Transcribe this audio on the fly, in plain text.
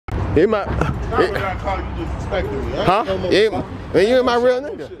He my. When I call you, just expecting me. Huh? Man, you ain't my real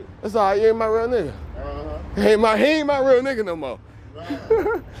nigga. That's all right. You ain't my real nigga. He ain't my real nigga no more.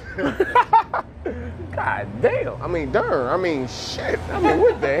 God damn. I mean, darn. I mean, shit. I mean,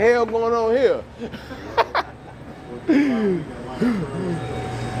 what the hell going on here?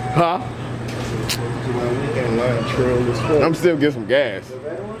 Huh? I'm still getting some gas.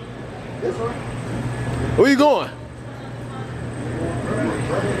 Where you going?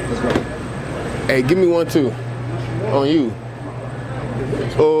 Hey, give me one too. On you.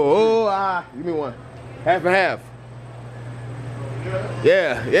 Give me one. Half and half.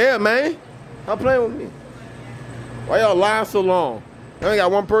 Yeah, man. Stop playing with me. Why y'all lying so long? You only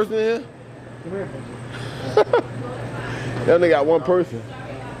got one person in here? You only got one person.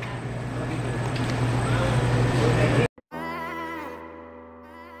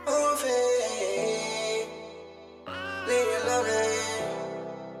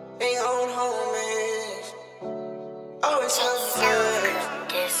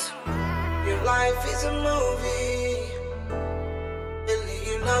 Your life is a movie, and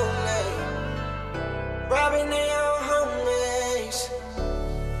you lonely, robbing their homies.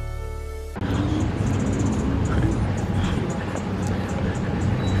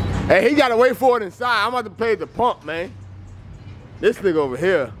 Hey, he gotta wait for it inside. I'm about to pay the pump, man. This nigga over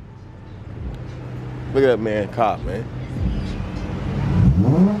here. Look at that man, cop, man.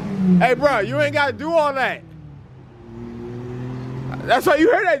 Hey, bro, you ain't gotta do all that. That's why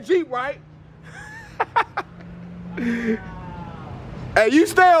you heard that Jeep, right? Hey, you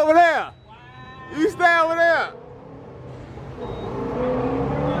stay over there. You stay over there.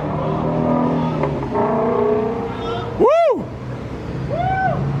 Woo!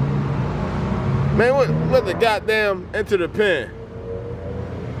 Man, what the goddamn enter the pen?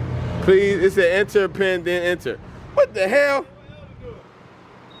 Please, it said enter pen, then enter. What the hell?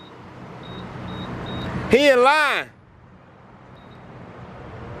 He in line.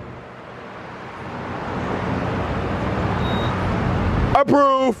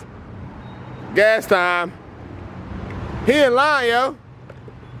 Approve. Gas time. He in line, yo.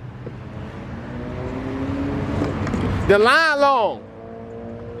 The line long.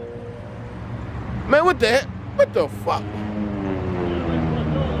 Man, what the heck? What the fuck?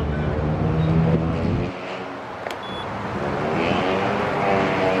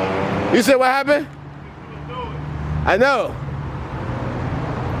 You said what happened? I know.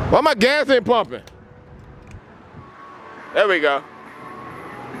 Why my gas ain't pumping? There we go.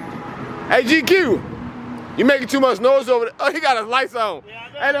 Hey, GQ, you making too much noise over there. Oh, he got his lights on.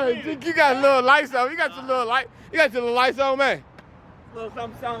 Hey, no, GQ got his little lights on. You got your little light. You got your little lights on, man. Little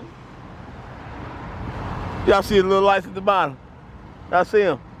something. Y'all see the little lights at the bottom? Y'all see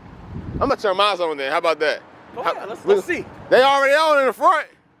them? I'm gonna turn mine on then. How about that? Go ahead, let's see. They already on in the front.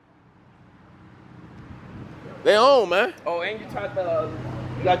 They on, man. Oh, and you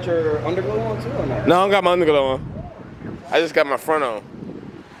got your underglow on too or not? No, I don't got my underglow on. I just got my front on.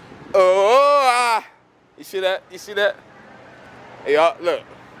 You see that? You see that? Hey, y'all, look.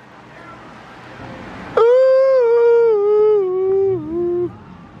 Ooh.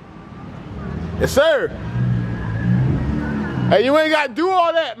 Yes, sir. Hey, you ain't got to do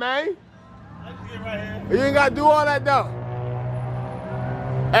all that, man. I can get right here. You ain't got to do all that, though.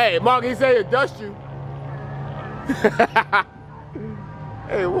 Hey, Mark, he said he'll dust you.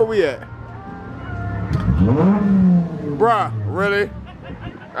 Hey, where we at? Bruh, really?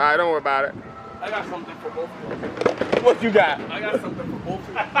 All right, don't worry about it. I got something for both of you. What you got? I got something for both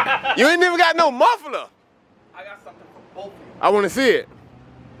of you. You ain't even got no muffler. I got something for both of you. I want to see it.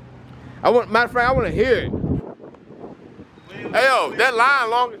 Matter of fact, I want to hear it. Hey, yo, that line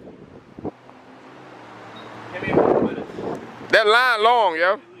long. Give me a couple minutes. That line long,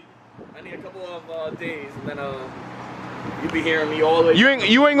 yo. I need a couple of days, and then you'll be hearing me all the way.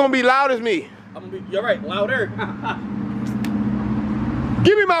 You ain't gonna be loud as me. I'm gonna be. You're right, louder.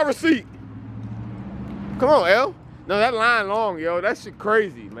 Give me my receipt. Come on, L. No, that line long, yo. That shit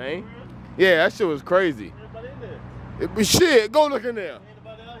crazy, man. Yeah, that shit was crazy. Shit, go look in there.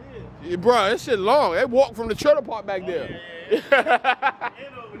 Yeah, bro, that shit long. They walked from the trailer park back there.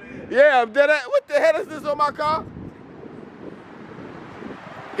 Yeah, I'm dead at. What the hell is this on my car?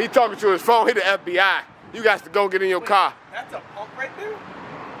 He talking to his phone. He the FBI. You guys to go get in your car. That's a pump right there?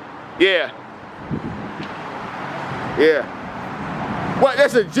 Yeah. Yeah. What,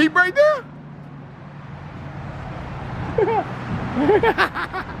 that's a Jeep right there? You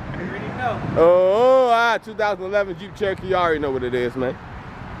already know. Oh, 2011 Jeep Cherokee. You already know what it is, man.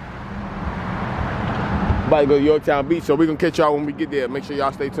 About to go to Yorktown Beach, so we're going to catch y'all when we get there. Make sure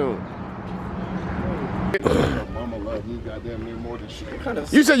y'all stay tuned. Mama love me goddamn near more than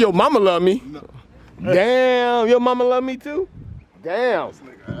shit. You said your mama love me. No. Damn, your mama love me too? Damn.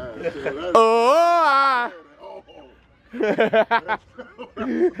 Oh,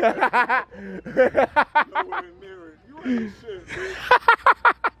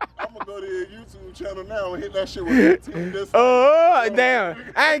 I'm gonna go to your YouTube channel now and hit that shit with 15 dislikes. Oh, damn.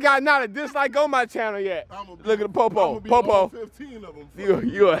 I ain't got not a dislike on my channel yet. Look at the Popo. Popo. 15 of them.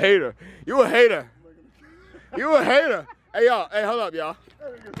 You a hater. You a hater. You a hater. Hey, y'all. Hey, hold up, y'all.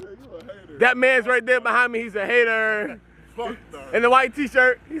 That man's right there behind me. He's a hater. Fuck that. In the white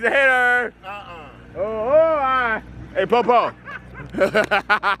t-shirt. He's a hater. Oh, all right. Hey, Popo.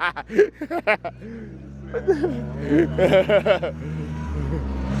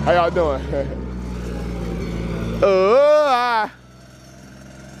 How y'all doing? Oh,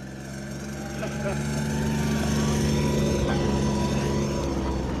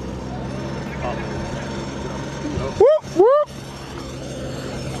 whoop, whoop.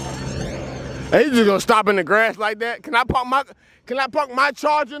 Hey, you just gonna stop in the grass like that? Can I park my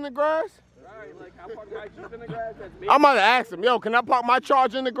Charger in the grass? Right, like I park my Jeep in the grass. That's me. I'm about to ask him, yo, can I park my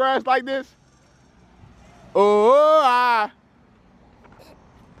Charger in the grass like this? Oh,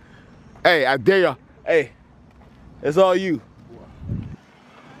 Hey, I dare you. Hey, it's all you.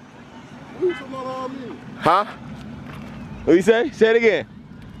 What you talking about all me? Huh? What you say? Say it again.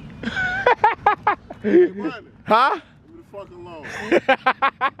 Hey, Brandon. Huh? Leave the fuck alone.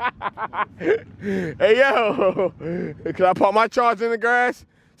 Hey, yo. Can I park my Charger in the grass?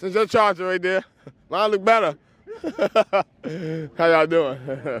 Since your Charger right there. Mine look better. How y'all doing?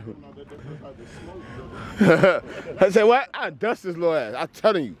 I said, what? I dust this little ass. I'm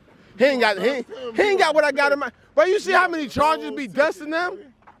telling you. He ain't got what I got in my. Bro, you see how many Chargers be dusting them?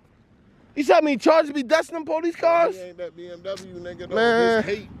 You see how many Chargers be dusting them police cars? He ain't that BMW nigga though. Man.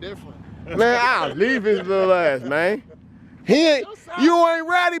 His hate different. Man, I'll leave his little ass, man. He ain't. You ain't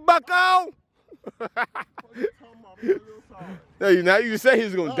ready, Bucko. Now you say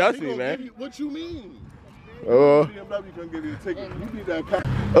he's gonna dust me, man. What you mean? Oh. BMW gonna give you a ticket. You need that pack.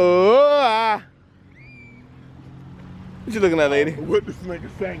 Oh. What you looking at, lady? What this nigga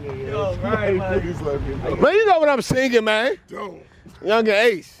singing? Yo, right, man. Please let me know. Man, you know what I'm singing, man. Don't. Younger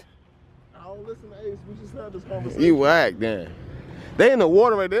Ace. I don't listen to Ace. We just had this conversation. You whack, then. They in the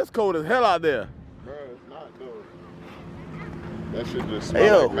water right there. It's cold as hell out there. Bro, it's not though. That shit just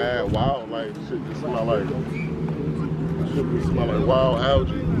smell like mad wild. Like shit just smell like. Shit just smell like wild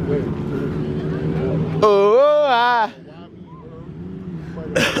algae. Oh.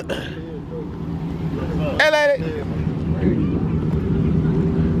 Hey, lady.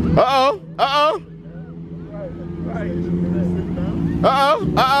 Uh-oh. Uh-oh. Uh-oh.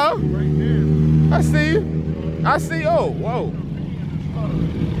 Uh-oh. I see you. I see. Oh, whoa.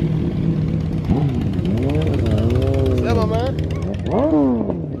 What's up, my man?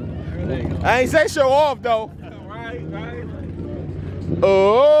 I ain't say show off, though. Right.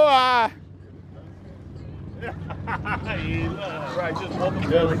 Oh, Right, just welcome to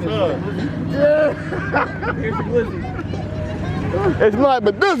Here's the glizzy. it's like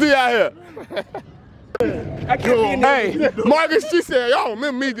Medusa out here. I can't be in there. Hey, Marcus, she said, y'all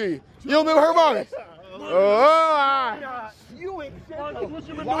remember me, do you? You don't remember her, Marcus? Oh, You ain't shit.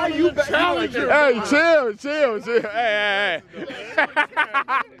 Why are you challenging? hey, chill. Hey.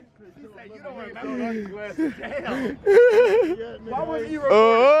 You don't remember. Why was he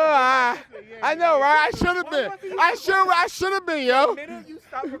Oh, I know, right? I should have been. I should have been, yo. The minute you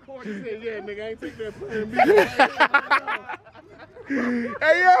stop recording, Yeah, nigga, I ain't take that plan B.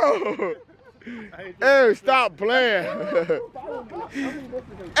 Hey, yo. Hey, stop playing.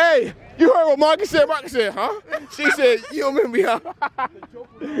 Hey, you heard what Marcus said? Marcus said, huh? She said, you don't remember me, huh?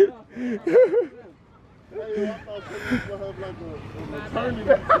 Hey, I thought you was gonna have like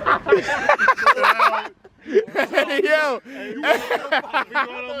Hey, yo.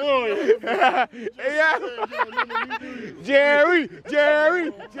 Hey, yo. Jerry.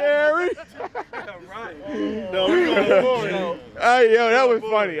 No, we going Hey, yo, that was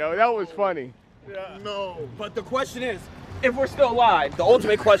funny, yo. That was funny. No. But the question is, if we're still alive, the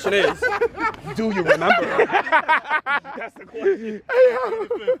ultimate question is, do you remember? That's the question.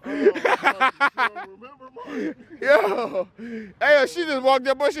 Yo, hey, yo, she just walked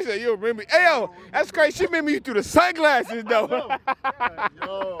up and she said, you remember me? Hey, yo, that's crazy. She remember you through the sunglasses, though.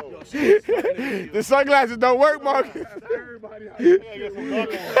 Yo. The sunglasses don't work, Marcus. Everybody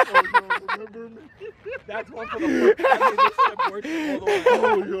That's one for the work.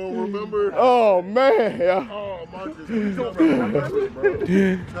 Oh, you don't remember? Oh, man. Yeah. Oh, Marcus, you don't remember,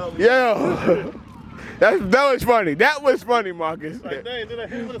 bro. Yeah. That was funny. That was funny, Marcus. Like, dang, did I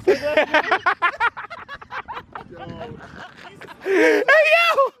hit with a cigarette? Hey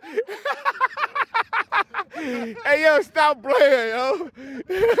yo! Hey yo, stop playing, yo.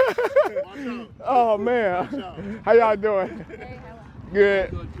 Oh man. How y'all doing?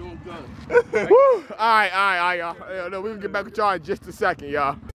 Good. Woo. All right, y'all. Yeah, no, we can get back with y'all in just a second,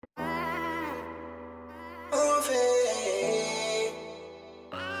 y'all.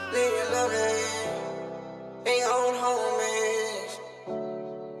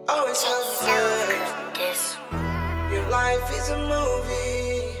 Your life is a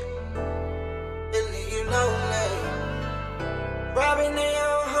movie, and you know